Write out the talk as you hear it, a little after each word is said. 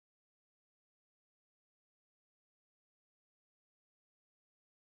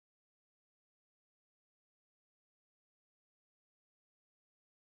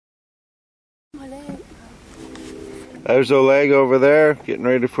There's Oleg over there, getting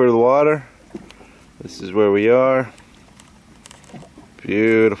ready for the water. This is where we are.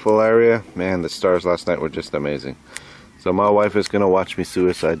 Beautiful area. Man, the stars last night were just amazing. So my wife is going to watch me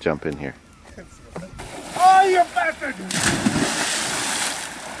suicide jump in here. Oh, you bastard!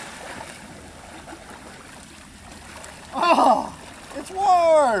 Oh, it's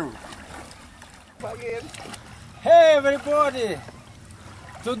warm! Hey everybody!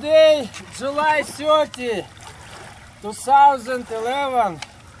 Today, July 30, 2011.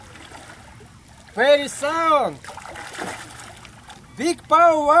 Very sound! Big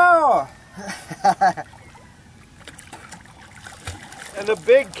pow wow! And a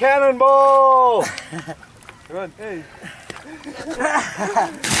big cannonball! Come on, hey.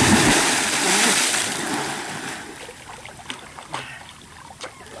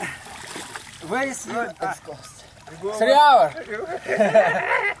 Where is your coast? 3 hours.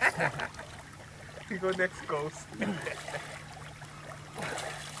 We go next coast.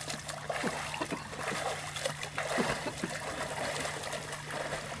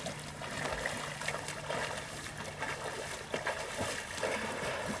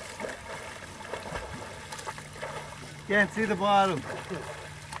 Can't see the bottom.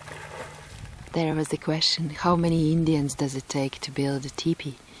 There was the question, how many Indians does it take to build a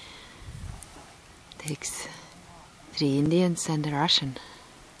teepee? Takes 3 Indians and a Russian.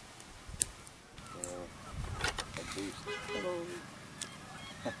 This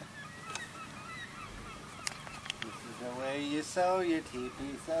is the way you sew your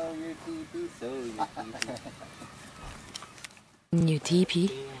teepee, sew your teepee, sew your teepee. New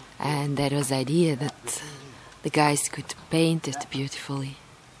teepee, and there was the idea that the guys could paint it beautifully.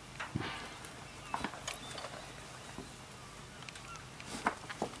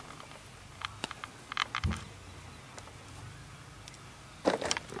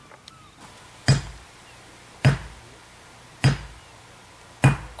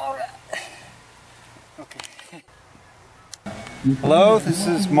 Hello, this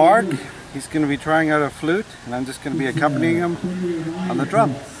is Mark. He's going to be trying out a flute, and I'm just going to be accompanying him on the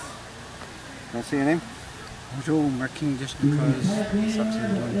drum. Can I see your name? Bonjour, marking just because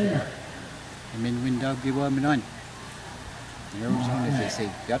Wasauksing doing here. I'm in window, give one minute. You're as they say,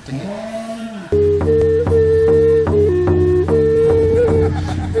 got to hit.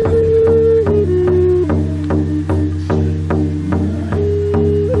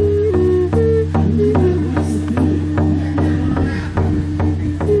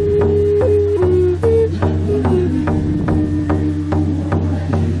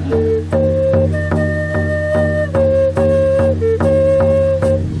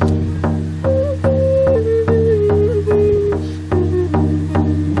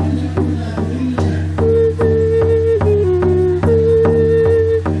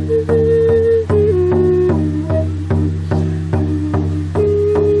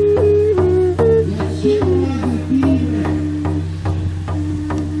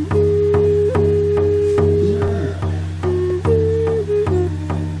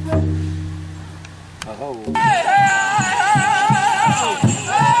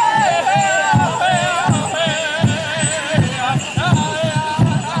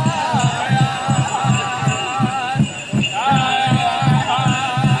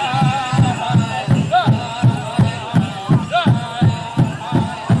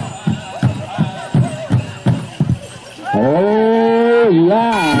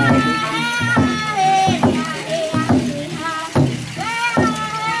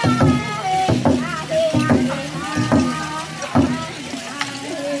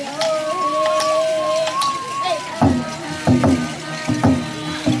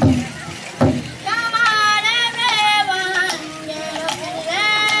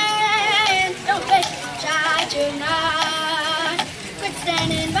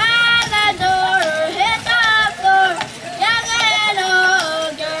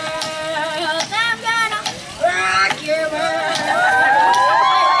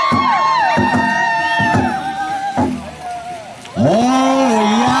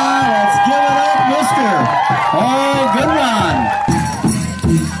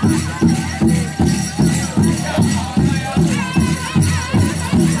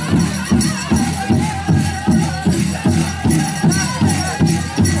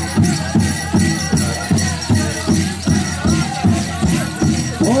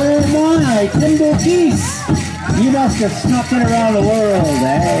 Timber geese. You must have snuffed it around the world,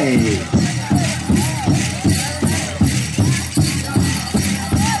 hey.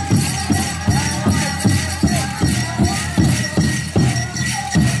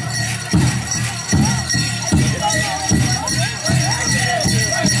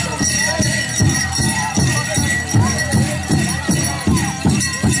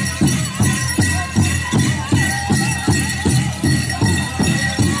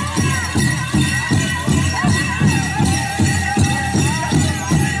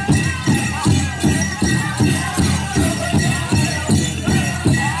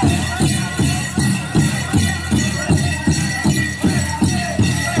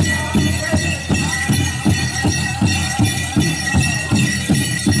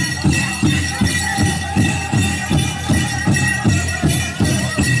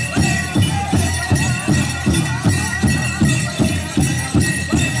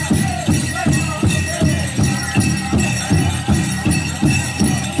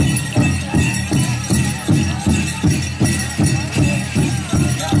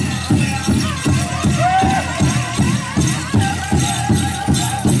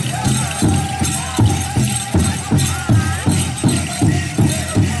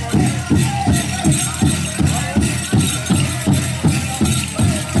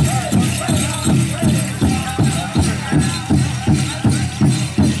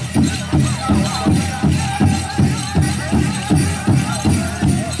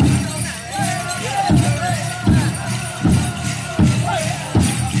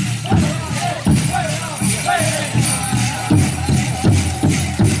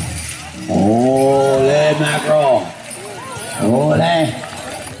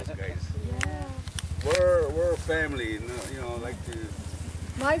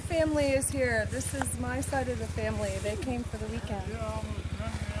 My family is here. This is my side of the family. They came for the weekend.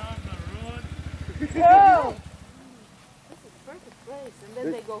 Whoa! And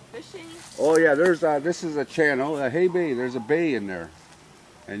then they go fishing. Oh yeah, there's this is a channel, a hay bay. There's a bay in there,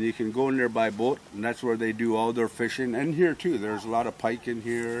 and you can go in there by boat, and that's where they do all their fishing. And here too, there's a lot of pike in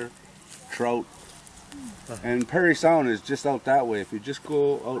here, trout, and Perry Sound is just out that way. If you just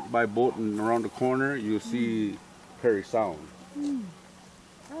go out by boat and around the corner, you'll see Perry Sound.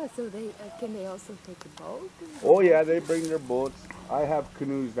 Oh, so can they also take a boat? Oh yeah, they bring their boats. I have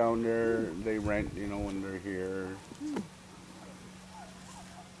canoes down there. They rent, you know, when they're here.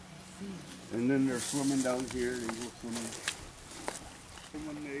 And then they're swimming down here. They go swimming. And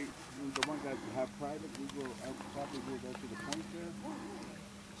when the ones that have private, we go out probably go down to the point there.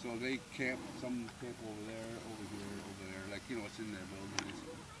 So they camp. Some camp over there, over here, over there. Like, you know, it's in their buildings.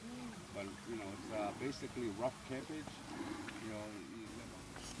 But you know, it's basically rough campage. You know.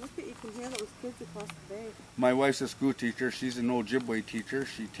 Look at you can hear those kids across the bay. My wife's a school teacher. She's an Ojibwe teacher.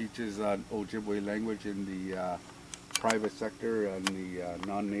 She teaches Ojibwe language in the private sector and the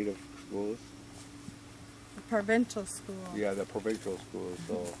non-native schools. The provincial school. Yeah, the provincial schools.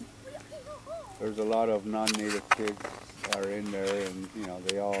 So there's a lot of non-native kids are in there, and you know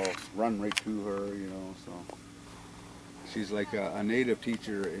they all run right to her. You know, so she's like a native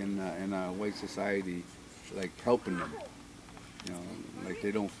teacher in a white society, like helping them. You know, like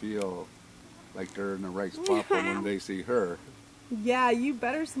they don't feel like they're in the right spot for when they see her. Yeah, you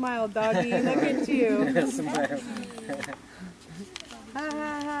better smile, doggy. Look at you. Ha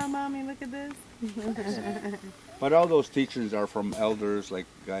ha ha, mommy, look at this. But all those teachings are from elders, like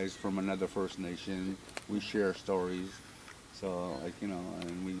guys from another First Nation. We share stories. So, like, you know,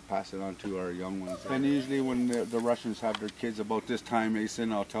 and we pass it on to our young ones. And usually when the Russians have their kids about this time,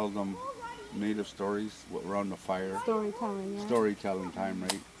 Mason, I'll tell them native stories around the fire. Storytelling, yeah. Storytelling time,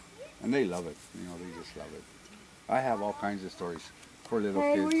 right? And they love it. You know, they just love it. I have all kinds of stories for little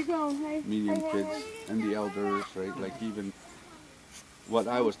Hey, kids, where you going? Hey, medium hey, kids, hey. and the elders, right? Like even what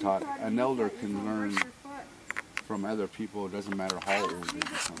I was taught, an elder can learn from other people. It doesn't matter how old they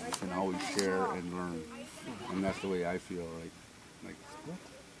become. They can always share and learn. And that's the way I feel, like,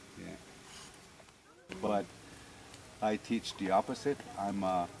 yeah. But I teach the opposite.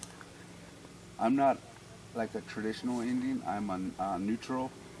 I'm not like a traditional Indian. I'm a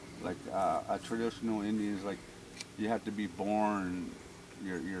neutral. Like a traditional Indian is like you have to be born.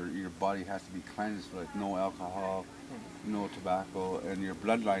 Your body has to be cleansed, like no alcohol, no tobacco, and your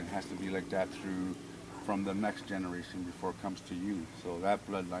bloodline has to be like that from the next generation before it comes to you. So that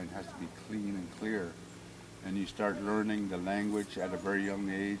bloodline has to be clean and clear. And you start learning the language at a very young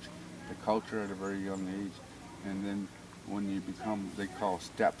age, the culture at a very young age, and then when you become, they call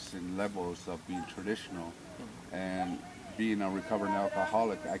steps and levels of being traditional. And being a recovering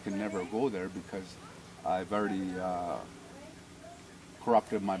alcoholic, I can never go there because I've already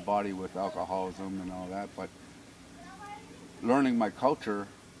corrupted my body with alcoholism and all that. But learning my culture,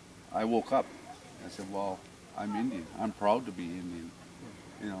 I woke up. I said, well, I'm Indian. I'm proud to be Indian.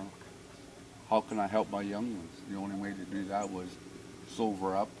 You know, how can I help my young ones? The only way to do that was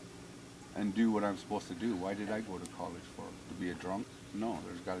sober up and do what I'm supposed to do. Why did I go to college for? To be a drunk? No,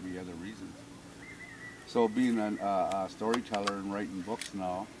 there's got to be other reasons. So being a storyteller and writing books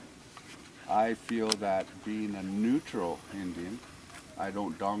now, I feel that being a neutral Indian, I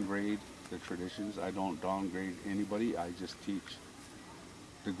don't downgrade the traditions. I don't downgrade anybody. I just teach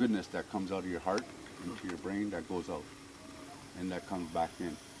the goodness that comes out of your heart into your brain, that goes out and that comes back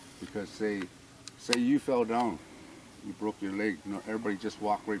in. Because say you fell down, you broke your leg, you know, everybody just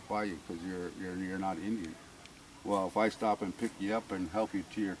walk right by you because you're not Indian. Well, if I stop and pick you up and help you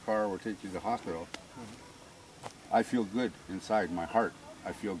to your car or take you to the hospital, I feel good inside my heart.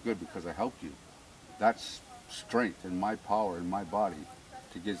 I feel good because I helped you. That's strength in my power in my body.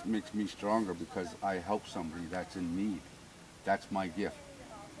 Makes me stronger because I help somebody that's in need. That's my gift.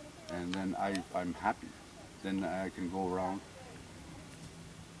 And then I'm happy. Then I can go around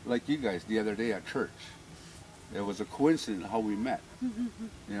like you guys the other day at church. It was a coincidence how we met,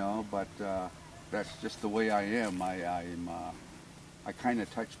 you know, but that's just the way I am. I kind of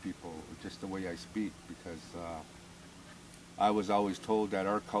touch people just the way I speak because I was always told that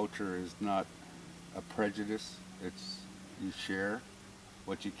our culture is not a prejudice. It's you share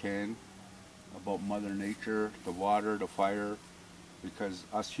what you can about Mother Nature, the water, the fire, because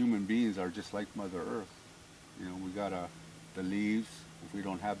us human beings are just like Mother Earth. You know, we got the leaves. If we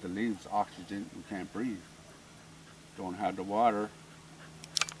don't have the leaves, oxygen, we can't breathe. Don't have the water,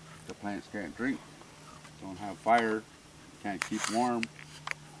 the plants can't drink. Don't have fire, can't keep warm.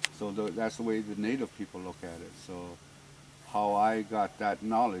 So that's the way the native people look at it. So how I got that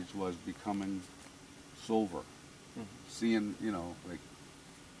knowledge was becoming sober, seeing, you know, like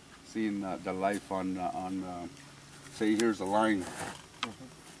seeing the life on say here's a line.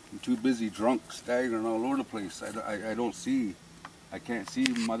 I'm too busy drunk, staggering all over the place. I don't see, I can't see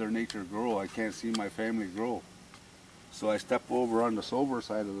Mother Nature grow. I can't see my family grow. So I step over on the sober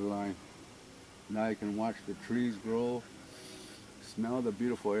side of the line. Now I can watch the trees grow, smell the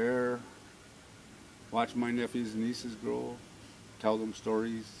beautiful air, watch my nephews and nieces grow, tell them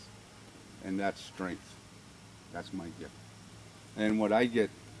stories, and that's strength. That's my gift. And what I get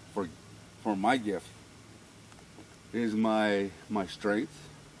for my gift is my strength,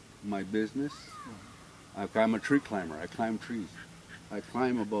 my business. I'm a tree climber. I climb trees. I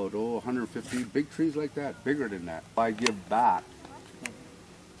climb about 150 big trees like that, bigger than that. If I give back,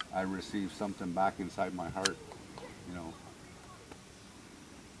 I receive something back inside my heart, you know.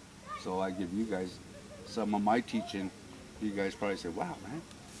 So I give you guys some of my teaching. You guys probably say, "Wow, man."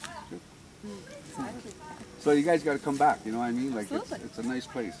 Exactly. So you guys got to come back. You know what I mean? Like it's a nice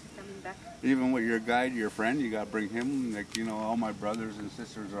place. Coming back. Even with your guide, your friend, you got to bring him. Like, you know, all my brothers and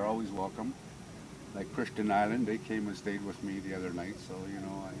sisters are always welcome. Like Christian Island, they came and stayed with me the other night. So, you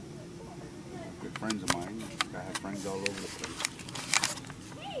know, good friends of mine. I have friends all over the place.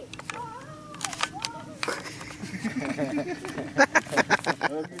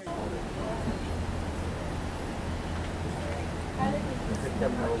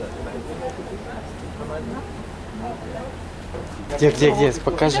 Где,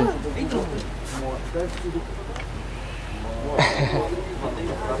 покажи.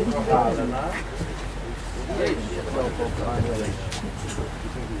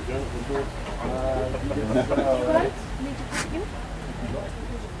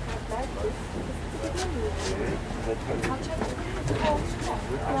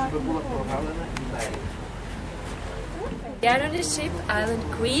 We are on the ship Island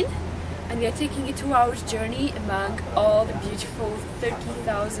Queen, and we are taking a 2-hour journey among all the beautiful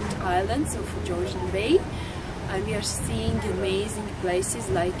 30,000 islands of Georgian Bay, and we are seeing amazing places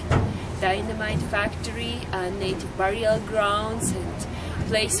like Dynamite Factory and native burial grounds, and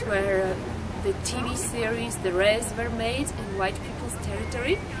place where the TV series The Res were made in white people's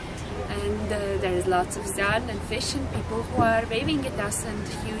territory. And there is lots of sun and fish and people who are waving at us, and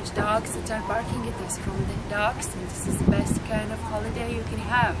huge dogs that are barking at us from the docks, and this is the best kind of holiday you can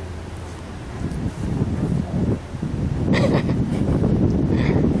have.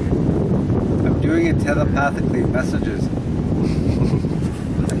 I'm doing it telepathically, messages.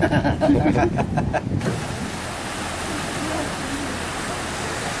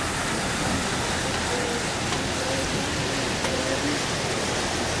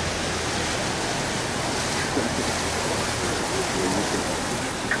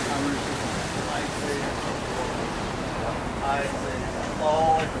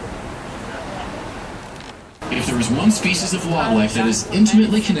 If there is one species of wildlife that is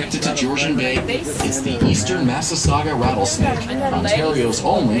intimately connected to Georgian Bay, it's the eastern Massasauga rattlesnake, Ontario's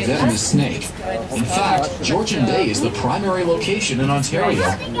only venomous snake. In fact, Georgian Bay is the primary location in Ontario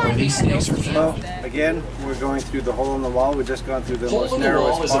where these snakes are found. Again, we're going through the hole in the wall. We've just gone through the Hole most in the Wall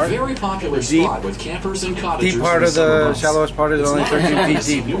narrowest is part. a very popular spot with campers and cottagers. Deep part of the shallowest part is only 13 feet to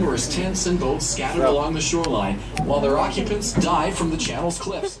see deep. numerous tents and boats scattered along the shoreline, while their occupants dive from the channel's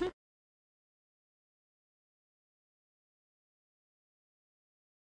cliffs.